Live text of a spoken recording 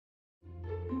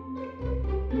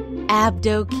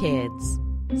Abdo Kids.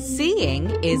 Seeing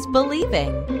is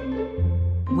believing.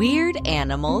 Weird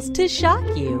Animals to Shock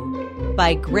You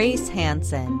by Grace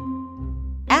Hansen.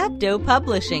 Abdo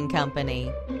Publishing Company.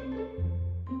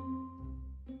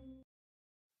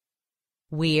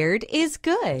 Weird is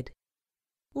good.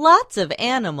 Lots of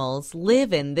animals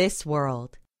live in this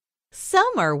world.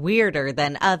 Some are weirder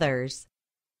than others.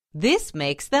 This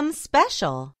makes them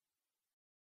special.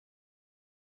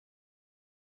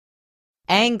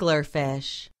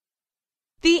 Anglerfish.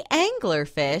 The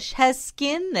anglerfish has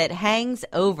skin that hangs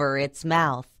over its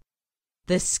mouth.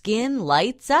 The skin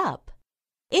lights up.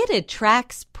 It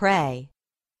attracts prey.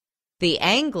 The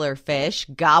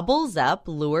anglerfish gobbles up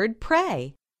lured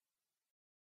prey.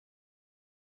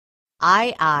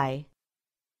 Eye.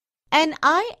 An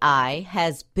eye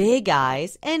has big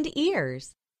eyes and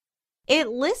ears. It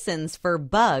listens for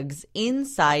bugs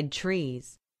inside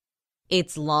trees.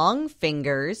 Its long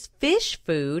fingers fish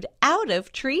food out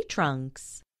of tree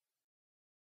trunks.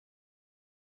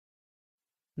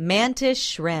 Mantis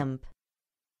shrimp.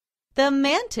 The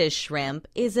mantis shrimp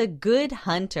is a good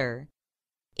hunter.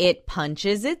 It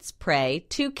punches its prey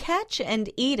to catch and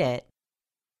eat it.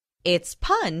 Its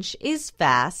punch is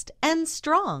fast and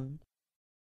strong.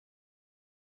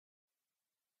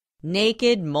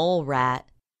 Naked mole rat.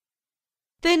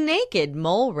 The naked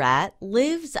mole rat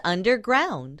lives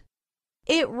underground.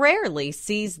 It rarely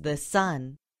sees the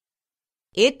sun.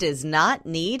 It does not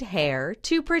need hair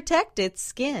to protect its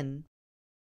skin.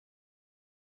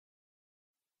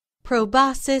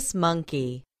 Proboscis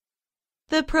monkey.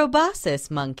 The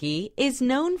proboscis monkey is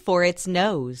known for its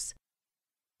nose.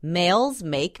 Males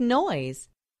make noise.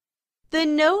 The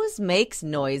nose makes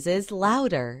noises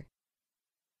louder.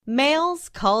 Males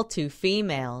call to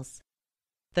females.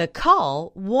 The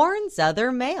call warns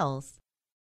other males.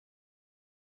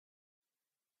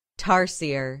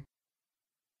 Tarsier.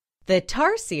 The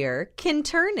tarsier can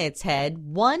turn its head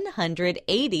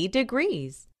 180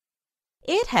 degrees.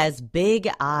 It has big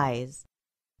eyes.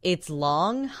 Its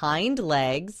long hind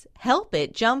legs help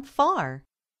it jump far.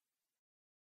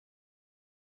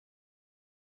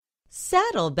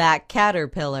 Saddleback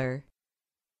caterpillar.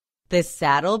 The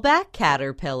saddleback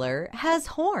caterpillar has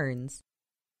horns.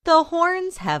 The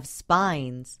horns have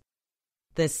spines.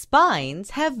 The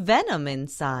spines have venom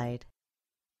inside.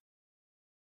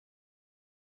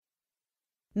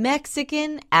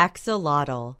 Mexican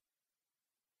axolotl.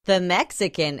 The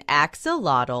Mexican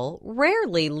axolotl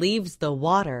rarely leaves the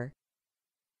water.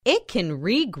 It can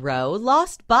regrow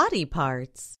lost body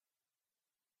parts.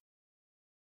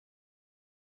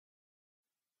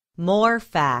 More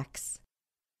facts.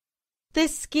 The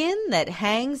skin that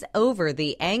hangs over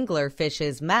the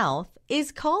anglerfish's mouth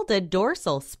is called a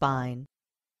dorsal spine.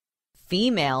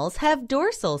 Females have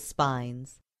dorsal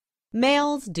spines.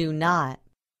 Males do not.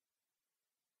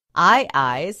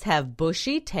 Eyes have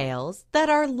bushy tails that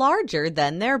are larger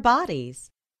than their bodies.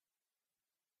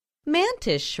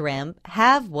 Mantis shrimp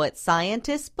have what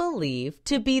scientists believe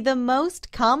to be the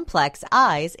most complex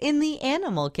eyes in the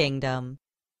animal kingdom.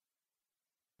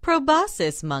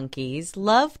 Proboscis monkeys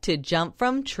love to jump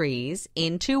from trees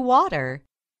into water.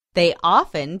 They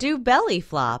often do belly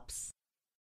flops.